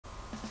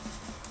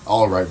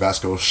Alright,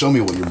 Vasco, show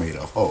me what you're made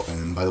of. Oh,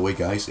 and by the way,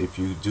 guys, if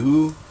you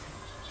do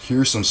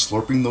hear some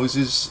slurping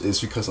noises, it's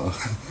because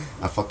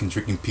I'm fucking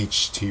drinking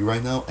peach tea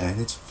right now,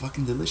 and it's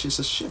fucking delicious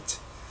as shit.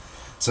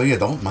 So yeah,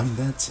 don't mind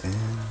that,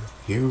 and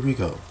here we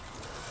go.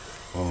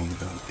 Oh my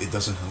god, it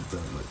doesn't help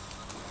that, like,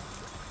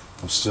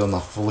 I'm still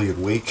not fully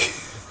awake.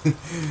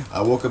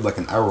 I woke up like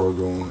an hour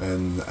ago,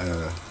 and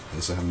I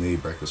haven't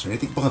eaten breakfast or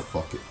anything, but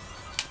fuck it.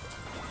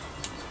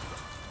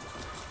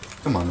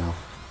 Come on now.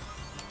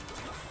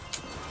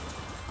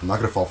 I'm not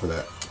gonna fall for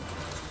that.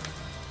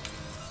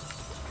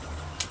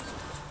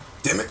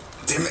 Damn it!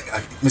 Damn it!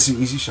 I'm missing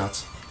easy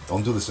shots.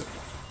 Don't do this.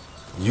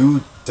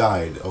 You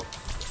died.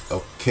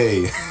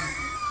 Okay.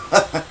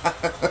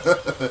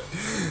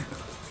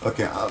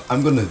 Okay,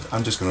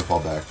 I'm just gonna fall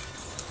back.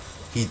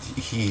 He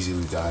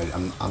easily died.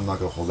 I'm not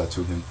gonna hold that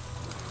to him.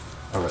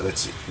 All right,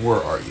 let's see.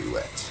 Where are you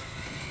at?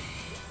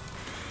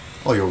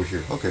 Oh, you're over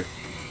here. Okay.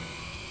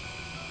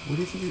 Where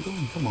do you think you're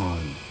going? Come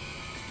on.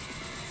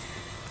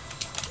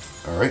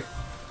 All right.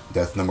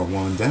 Death number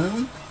 1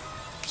 down.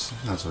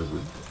 Not so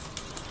good.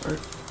 All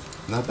right.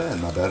 Not bad.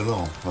 Not bad at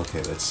all.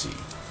 Okay, let's see.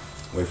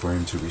 Wait for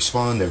him to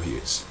respawn. There he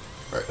is.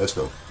 All right, let's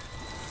go.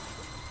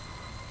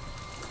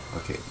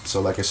 Okay, so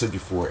like I said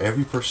before,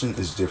 every person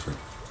is different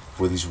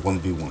for these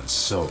 1v1s.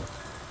 So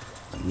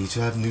I need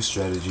to have new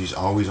strategies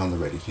always on the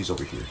ready. He's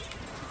over here.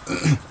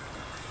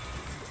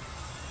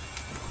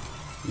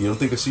 You don't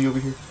think I see you over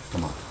here?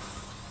 Come on.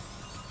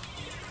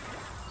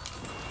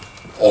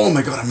 Oh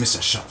my god, I missed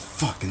that shot.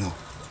 Fucking hell.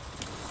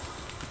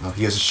 Now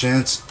he has a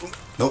chance.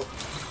 Nope.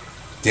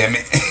 Damn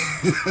it.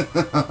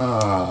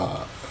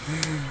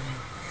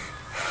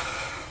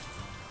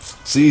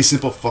 See,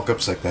 simple fuck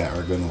ups like that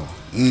are gonna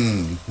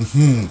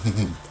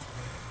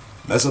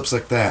mess ups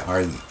like that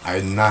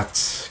are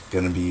not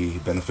gonna be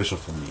beneficial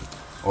for me.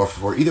 Or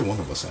for either one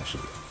of us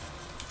actually.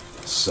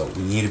 So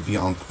we need to be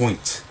on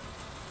point.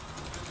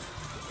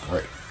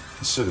 Alright.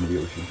 He's still gonna be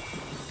over here.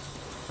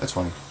 That's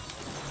fine.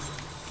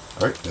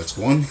 Alright, that's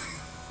one.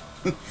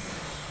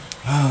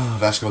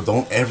 Vasco,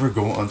 don't ever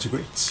go onto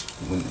greats.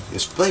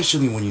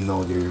 Especially when you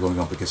know that you're going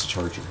up against a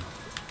charger.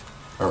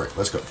 Alright,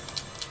 let's go.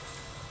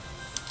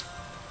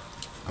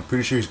 I'm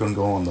pretty sure he's going to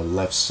go on the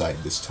left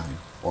side this time.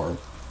 Or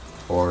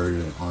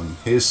on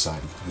his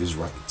side, his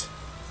right.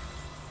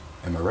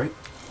 Am I right?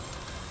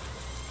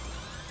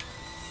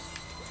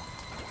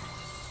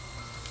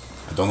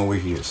 I don't know where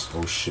he is.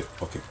 Oh shit,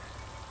 okay.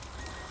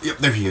 Yep,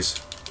 there he is.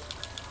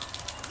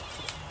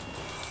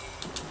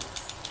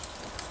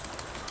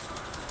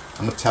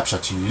 I'm gonna tap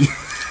shot to you.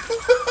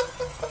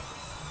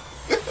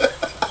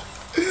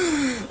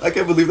 I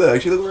can't believe that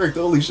actually worked.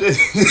 Holy shit.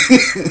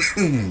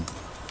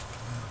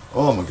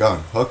 Oh my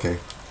god. Okay.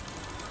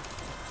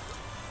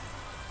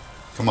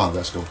 Come on,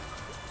 Vasko.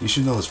 You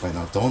should know this by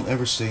now. Don't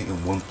ever stay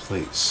in one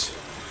place.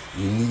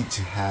 You need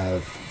to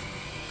have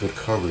good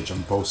coverage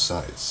on both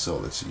sides. So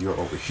let's see. You're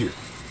over here.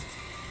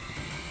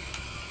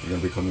 You're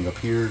gonna be coming up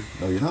here.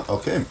 No, you're not.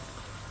 Okay.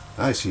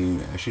 Nice. He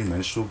actually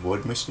managed to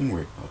avoid my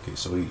stingray. Okay,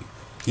 so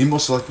he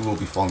most likely will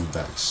be falling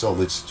back. So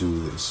let's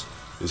do this.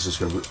 This is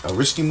a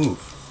risky move.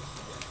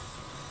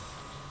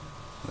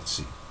 Let's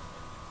see.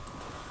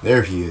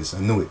 There he is. I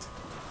knew it.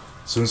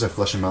 As soon as I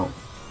flush him out.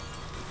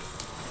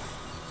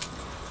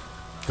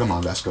 Come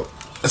on, let's go.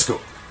 Let's go.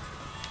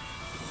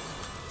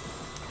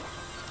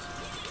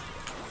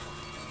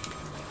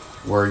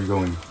 Where are you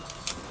going?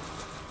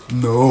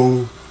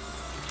 No.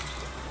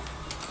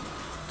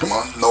 Come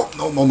on. No,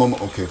 no, no, no, no.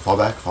 Okay, fall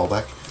back, fall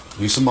back.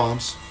 Use some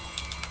bombs.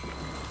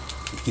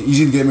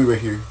 Easy to get me right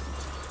here.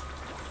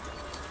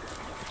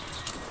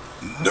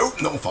 No,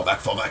 no, fall back,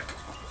 fall back.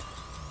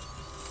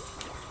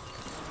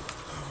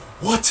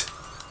 What?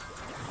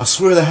 I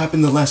swear that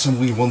happened the last time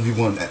we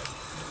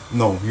 1v1.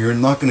 No, you're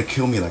not gonna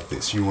kill me like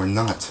this. You are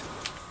not.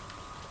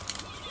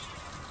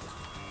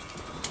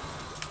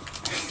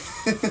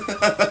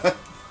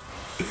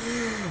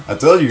 I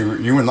told you,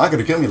 you were not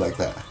gonna kill me like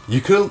that. You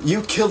killed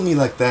me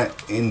like that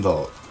in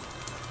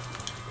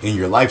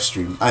your live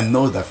stream. I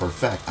know that for a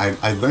fact.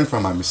 I learned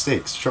from my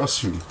mistakes.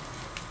 Trust me.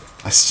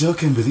 I still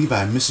can't believe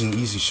I'm missing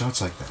easy shots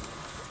like that.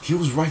 He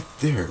was right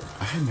there.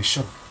 I had my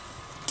shot.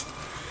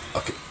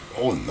 Okay.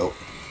 Oh no.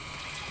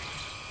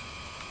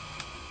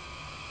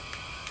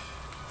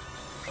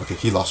 Okay,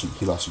 he lost me.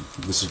 He lost me.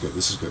 This is good.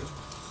 This is good.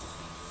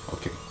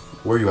 Okay.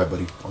 Where are you at,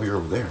 buddy? Oh, you're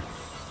over there.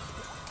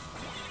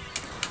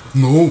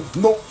 No.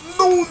 No.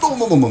 No. No.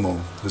 No. No. No.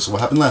 No. This is what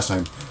happened last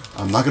time.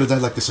 I'm not gonna die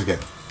like this again.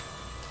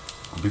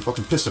 I'll be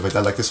fucking pissed if I die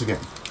like this again.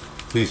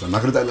 Please, I'm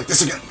not gonna die like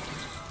this again.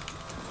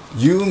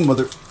 You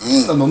mother...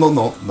 No, no, no,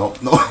 no, no,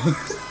 no.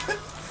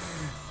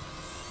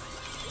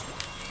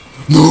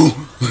 No!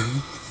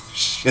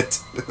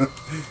 Shit.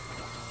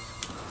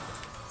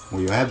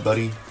 Where you at,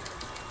 buddy?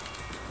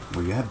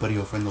 Where you at, buddy,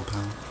 old friend, no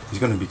pal? He's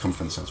gonna become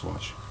from the sides,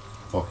 watch.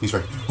 Oh, he's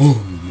right.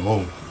 Oh,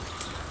 no.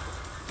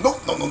 No,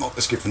 no, no, no.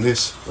 Escape from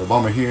this. The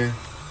bomber here.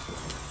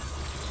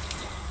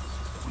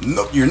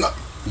 No, you're not.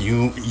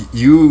 You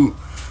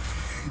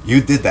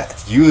did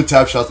that. You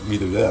tap shot me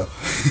to death.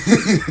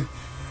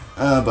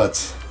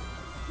 But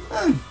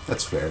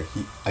That's fair.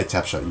 I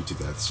tap shot you to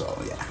death,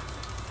 so yeah.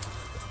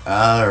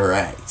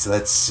 Alright, so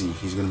let's see.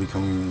 He's gonna be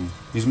coming.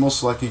 He's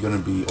most likely gonna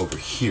be over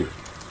here.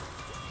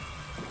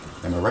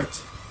 Am I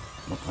right?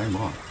 No, I'm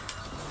wrong.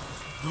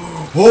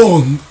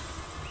 Oh!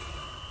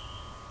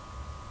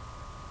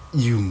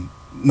 You.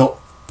 No.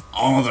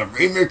 Oh, the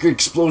Rainmaker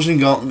explosion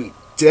got me.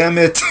 Damn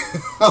it.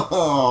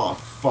 Oh,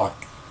 fuck.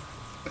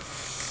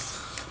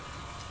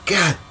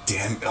 God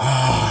damn it.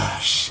 Oh,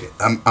 shit.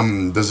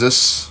 Does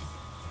this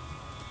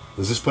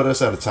put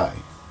us at a tie?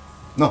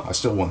 No, I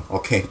still won.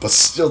 Okay, but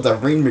still,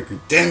 that Rainmaker,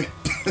 damn it.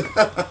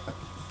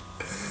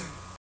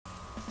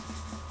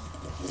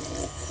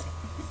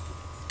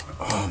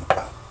 Oh my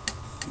god.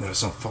 There's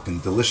some fucking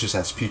delicious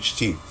ass peach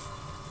tea.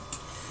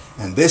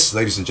 And this,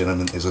 ladies and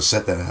gentlemen, is a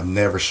set that I have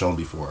never shown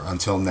before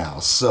until now.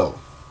 So,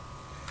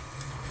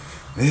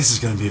 this is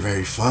going to be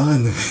very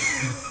fun.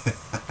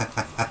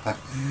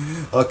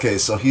 Okay,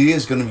 so he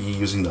is going to be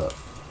using the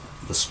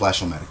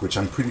Splash-O-Matic,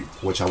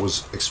 which I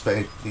was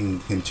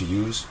expecting him to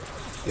use.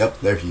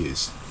 Yep, there he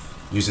is,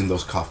 using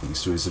those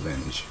coughings to his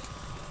advantage.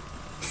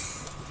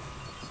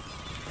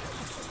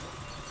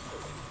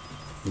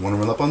 You want to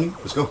run up on me?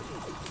 Let's go.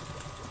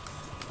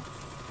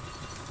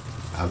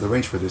 I have the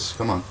range for this.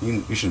 Come on,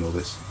 you should know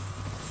this.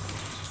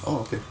 Oh,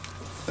 okay,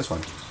 that's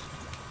fine.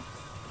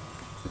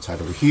 Let's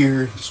hide over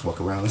here. Just walk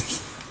around.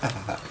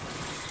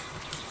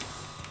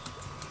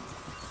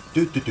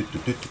 Do do do do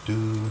do do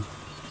do.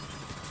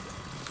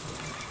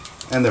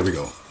 And there we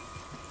go.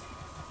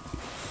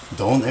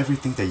 Don't ever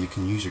think that you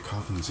can use your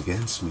coughings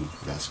against me,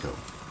 Vasko.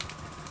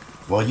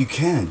 Well, you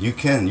can.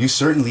 You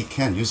certainly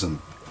can use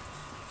them.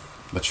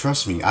 But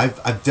trust me,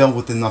 I've dealt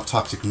with enough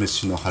toxic mist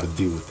to know how to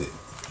deal with it.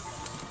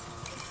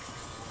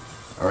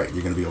 Alright,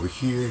 you're going to be over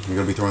here. You're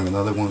going to be throwing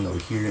another one over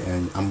here.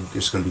 And I'm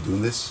just going to be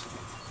doing this.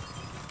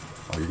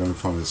 Oh, you're going to be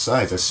from the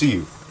sides. I see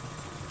you.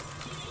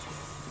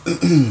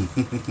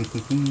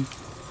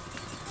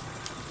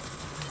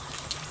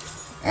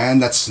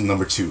 And that's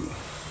number 2.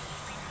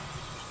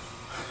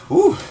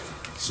 Ooh,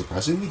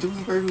 surprisingly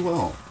doing very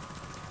well.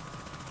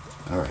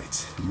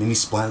 Alright, Mini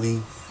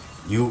Splatly,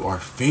 you are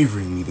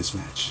favoring me this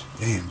match.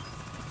 Damn.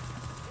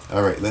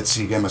 Alright, let's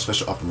see, get my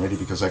special up and ready,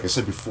 because like I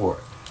said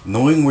before,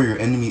 knowing where your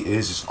enemy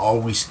is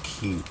always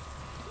key.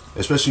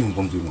 Especially in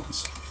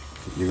 1v1s.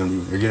 You're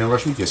gonna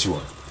rush me? Yes, you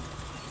are.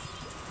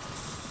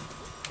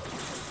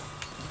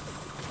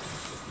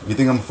 You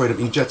think I'm afraid of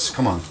Inkjets?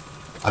 Come on.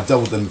 I've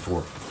dealt with them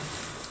before.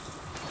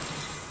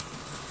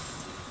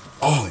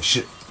 Oh,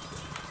 shit.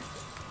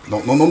 No.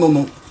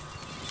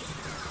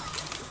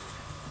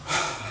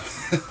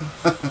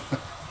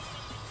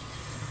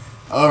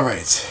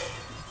 Alright.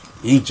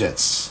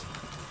 Inkjets.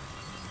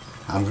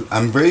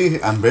 I'm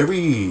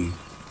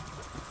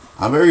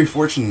very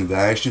fortunate that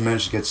I actually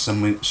managed to get so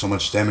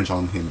much damage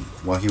on him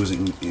while he was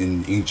in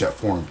Inkjet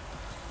form.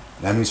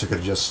 That means I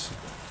could just...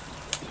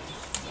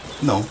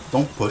 No,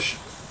 don't push.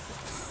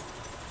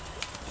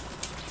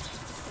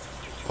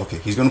 Okay,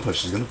 he's gonna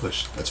push.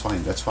 That's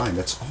fine. That's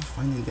all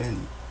fine and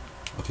dandy.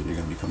 Okay, you're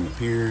gonna be coming up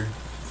here.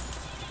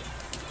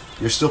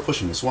 You're still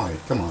pushing this. Why?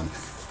 Come on.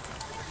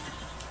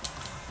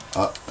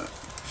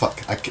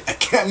 Fuck. I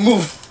can't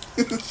move.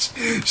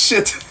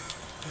 Shit.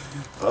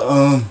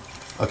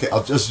 Okay,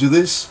 I'll just do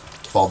this.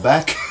 Fall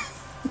back.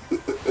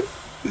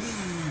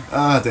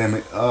 Ah, damn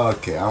it.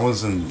 Okay, I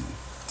was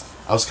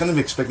kind of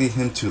expecting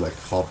him to like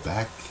fall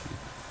back.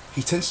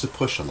 He tends to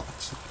push a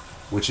lot,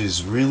 which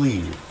is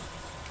really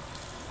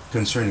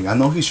concerning. I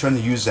know he's trying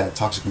to use that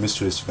toxic mist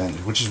to his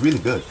advantage, which is really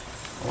good.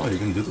 Oh, you're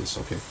gonna do this,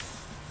 okay.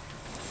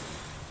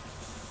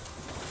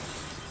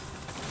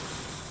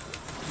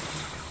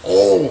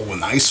 Oh,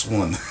 nice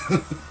one.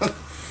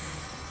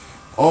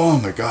 Oh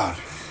my god.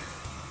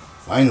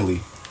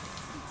 Finally.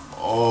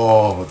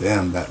 Oh,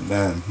 damn, that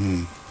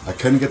man. I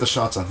couldn't get the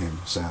shots on him,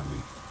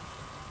 sadly.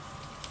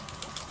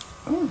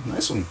 Oh,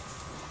 nice one.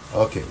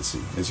 Okay, let's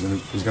see. He's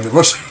gonna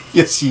rush.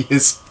 Yes, he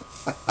is.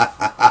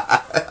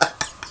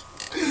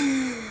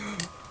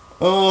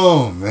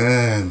 Oh,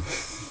 man.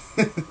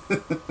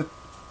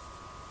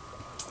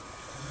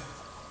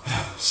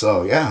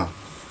 So, yeah.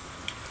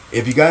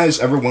 If you guys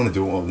ever want to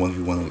do a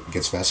 1v1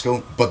 against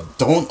Vasko, but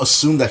don't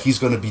assume that he's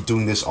going to be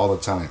doing this all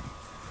the time.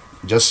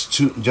 Just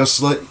to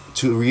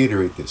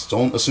reiterate this,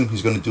 don't assume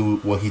he's going to do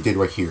what he did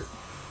right here.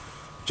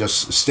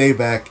 Just stay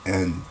back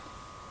and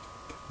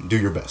do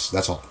your best.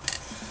 That's all.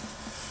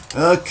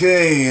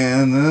 Okay,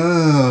 and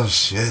oh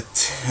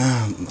shit.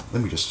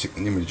 Let me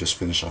just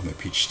finish off my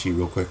peach tea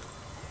real quick.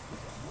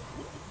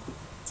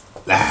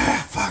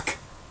 Ah, fuck.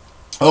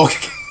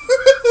 Okay.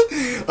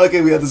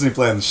 Okay, we had the same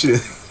plan.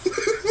 Shit.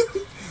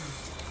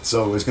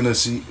 So we're gonna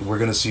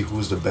see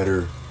who's the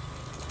better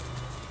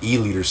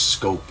E-leader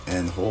scope,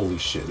 and holy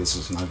shit, this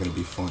is not gonna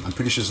be fun. I'm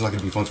pretty sure it's not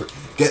gonna be fun for...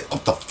 Get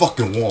up the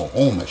fucking wall.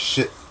 Oh my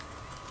shit.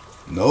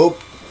 Nope.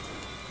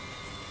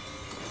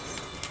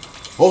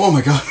 Oh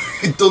my god.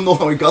 I don't know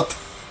how I got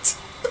that.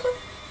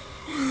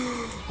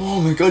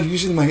 Oh my god,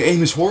 usually my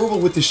aim is horrible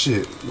with this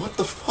shit. What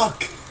the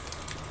fuck?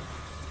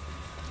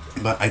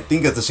 But I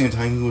think at the same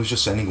time he was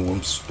just sending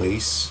one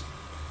space.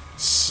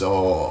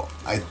 So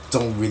I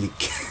don't really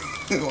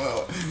care.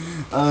 Well,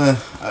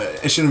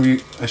 I shouldn't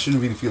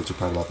really feel too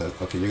proud about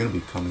that. Okay, you're gonna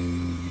be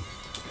coming.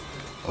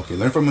 Okay,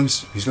 learn from him.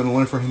 He's gonna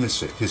learn from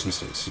his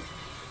mistakes.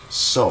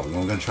 So I'm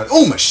gonna try.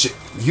 Oh my shit!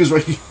 He was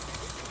right here.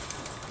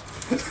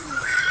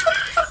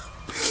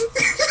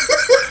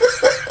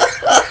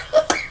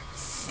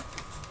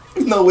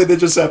 No way that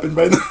just happened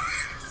right now.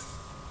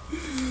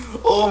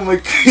 Oh my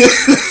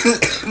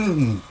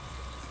god.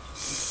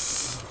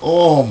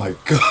 Oh my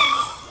god.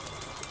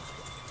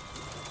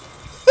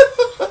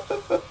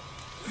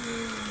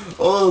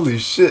 Holy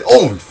shit.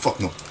 Oh fuck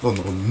no. No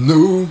no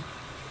no.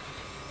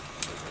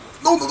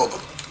 No no no no.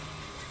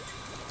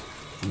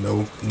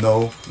 No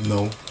no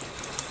no.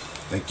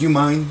 Thank you,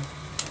 mine.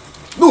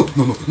 No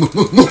no no no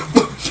no no.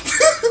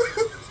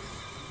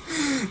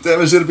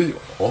 Damn, I should have been.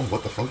 Oh,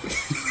 what the fuck?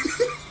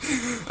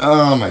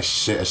 Oh my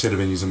shit, I should have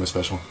been using my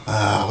special.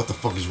 Ah, what the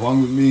fuck is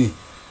wrong with me?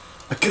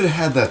 I could have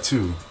had that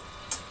too.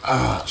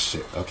 Ah,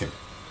 shit. Okay.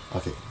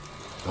 Okay.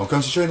 Don't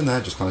concentrate on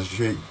that. Just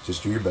concentrate.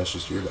 Just do your best.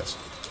 Just do your best.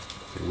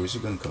 Okay, where's he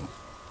gonna come?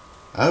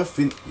 I have a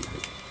feeling.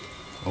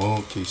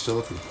 Okay, still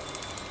up here.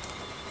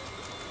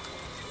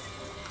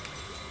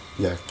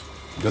 Yeah.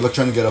 Good luck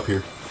trying to get up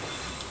here.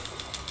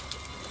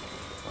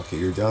 Okay,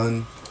 you're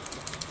done.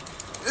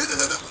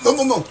 No,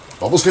 no, no.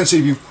 Bubbles can't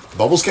save you.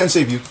 Bubbles can't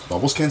save you.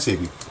 Bubbles can't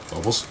save you.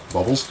 Bubbles.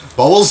 Bubbles.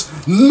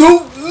 Bubbles.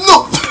 No,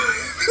 no.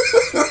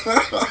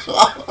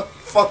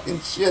 Fucking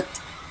shit.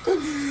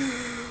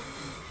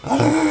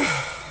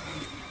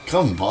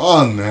 Come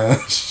on, man.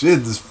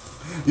 Shit,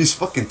 these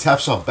fucking tap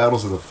shot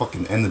battles are the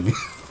fucking enemy.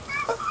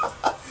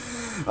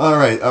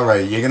 Alright,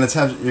 alright. You're gonna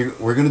tap.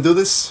 We're gonna do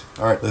this?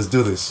 Alright, let's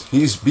do this.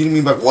 He's beating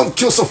me by 1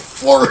 kill so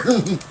far.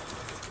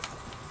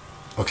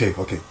 Okay,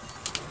 okay.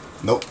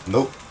 Nope,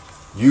 nope.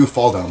 You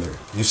fall down there.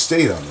 You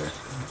stay down there.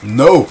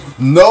 No,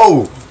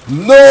 no,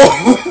 no.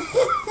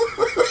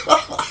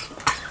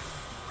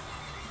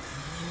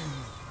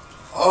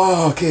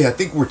 Oh, okay. I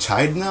think we're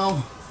tied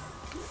now.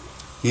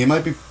 He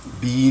might be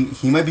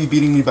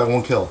beating me by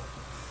 1 kill.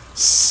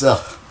 So,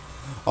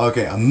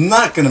 okay, I'm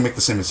not gonna make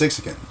the same mistakes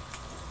again.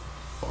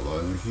 Follow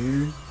in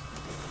here.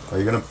 Where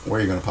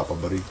are you gonna pop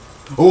up, buddy?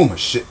 Oh my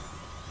shit.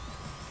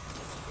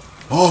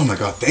 Oh my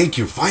god, thank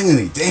you,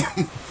 finally,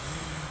 damn.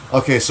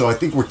 Okay, so I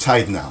think we're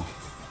tied now.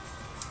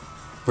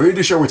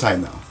 Pretty sure we're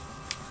tied now.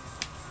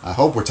 I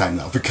hope we're tied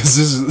now, because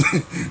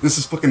this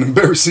is fucking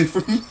embarrassing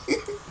for me.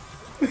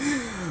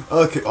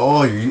 Okay,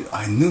 oh,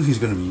 I knew he's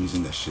gonna be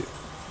using that shit.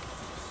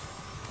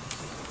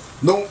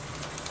 No.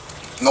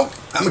 Nope,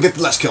 I'm gonna get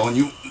the last kill on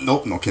you.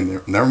 Nope, no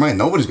kidding. Never mind,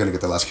 nobody's gonna get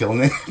the last kill on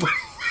me.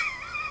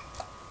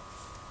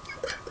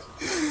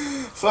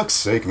 Fuck's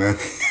sake, man.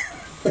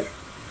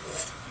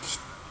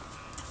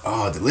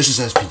 Oh, delicious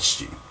ass peach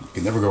tea. You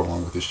can never go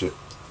wrong with this shit.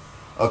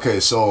 Okay,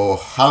 so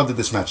how did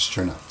this match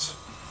turn out?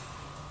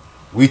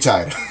 We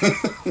tied.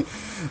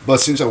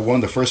 But since I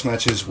won the first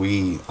matches,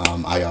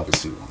 I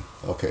obviously won.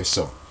 Okay,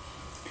 so.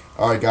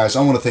 Alright guys,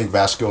 I want to thank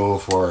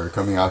Vasko for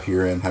coming out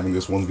here and having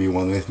this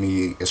 1v1 with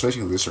me,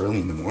 especially this early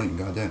in the morning,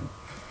 goddamn.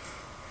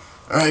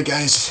 Alright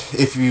guys,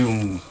 if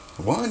you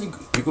want, you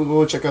can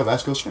go check out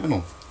Vasko's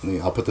channel.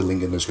 I'll put the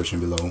link in the description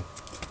below.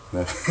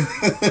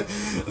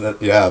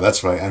 Yeah,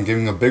 that's right, I'm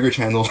giving a bigger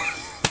channel.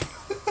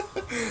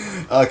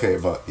 Okay,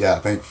 but yeah,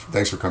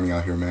 thanks for coming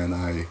out here, man.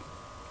 I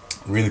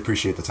really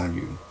appreciate the time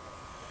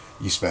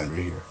you spent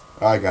right here.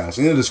 Alright guys,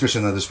 in the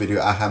description of this video,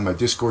 I have my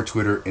Discord,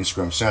 Twitter,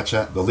 Instagram,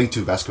 Snapchat, the link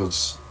to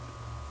Vasko's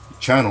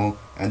channel,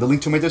 and the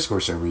link to my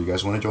Discord server. You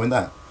guys want to join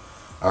that?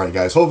 Alright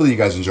guys, hopefully you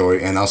guys enjoy,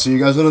 and I'll see you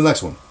guys in the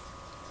next one.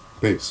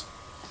 Peace.